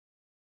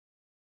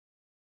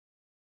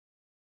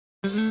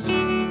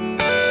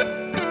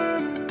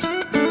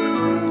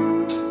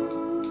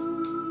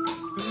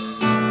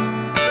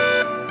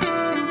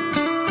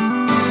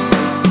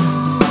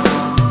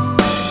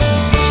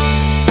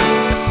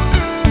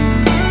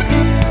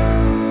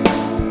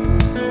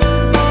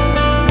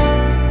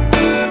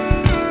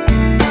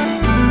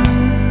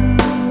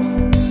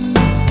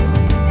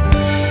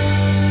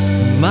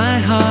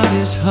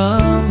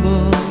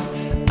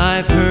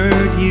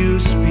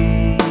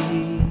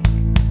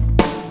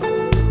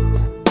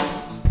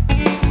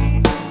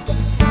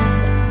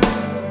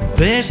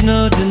There's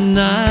no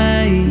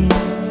denying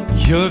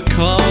you're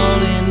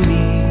calling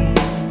me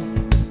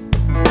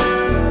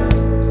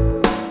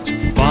to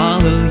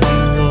follow you,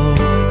 Lord,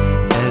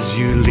 as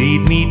you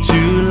lead me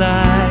to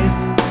life,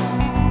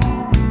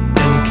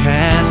 and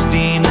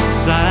casting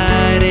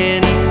aside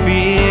any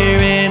fear,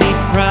 any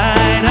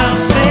pride. I'll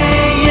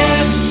say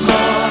yes,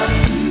 Lord,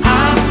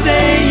 I'll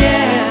say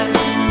yes.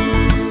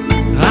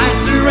 I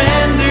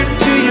surrender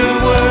to your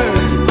word,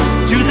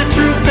 to the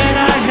truth that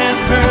I have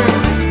heard.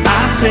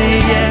 I'll say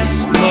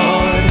yes,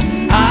 Lord,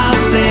 I'll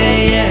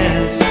say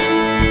yes.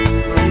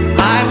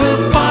 I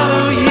will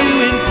follow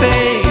you in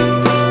faith,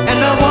 and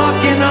I'll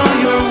walk in all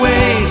your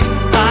ways.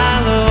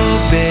 I'll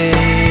obey,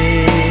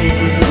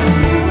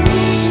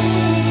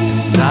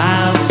 and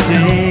I'll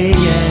say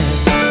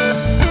yes.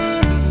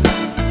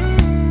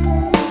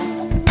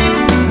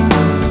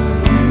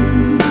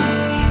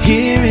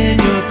 Here in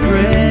your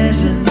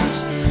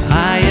presence,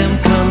 I am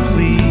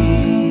complete.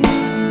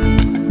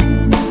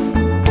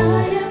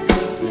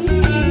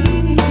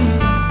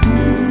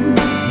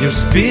 Your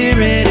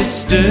spirit is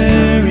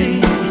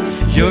stirring,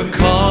 you're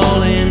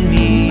calling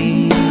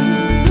me.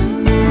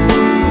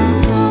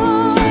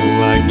 So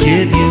I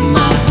give you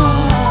my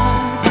heart,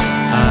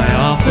 I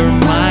offer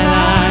my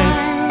life,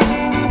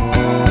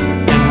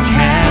 and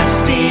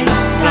casting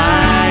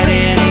aside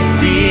any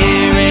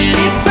fear,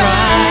 any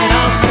pride.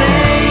 I'll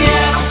say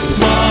yes,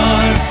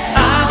 Lord,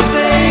 I'll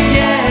say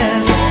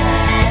yes.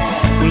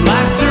 Well,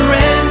 I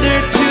surrender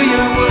to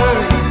your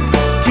word,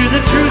 to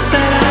the truth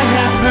that I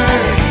have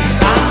heard.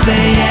 I'll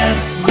say yes,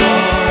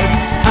 Lord,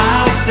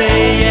 I'll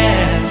say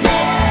yes.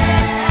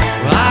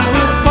 Well, I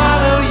will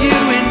follow you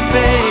in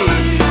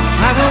faith,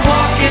 I will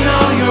walk in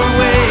all your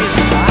ways.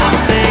 I'll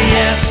say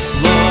yes,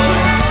 Lord,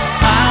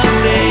 I'll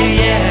say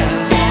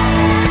yes.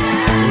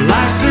 Well,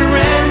 I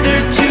surrender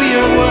to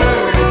your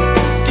word,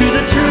 to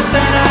the truth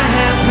that I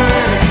have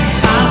heard.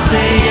 I'll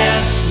say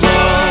yes,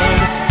 Lord,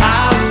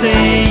 I'll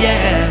say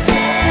yes.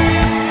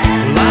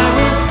 Well, I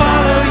will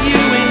follow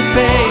you in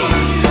faith,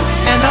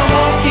 and I'll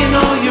walk in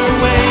all your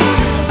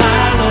ways.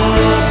 I'll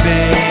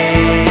obey,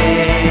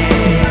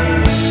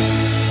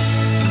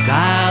 and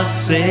I'll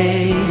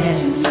say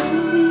yes.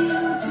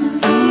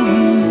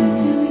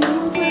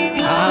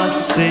 I'll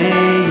say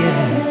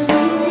yes.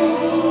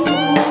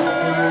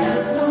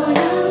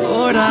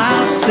 Lord,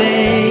 I'll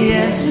say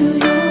yes.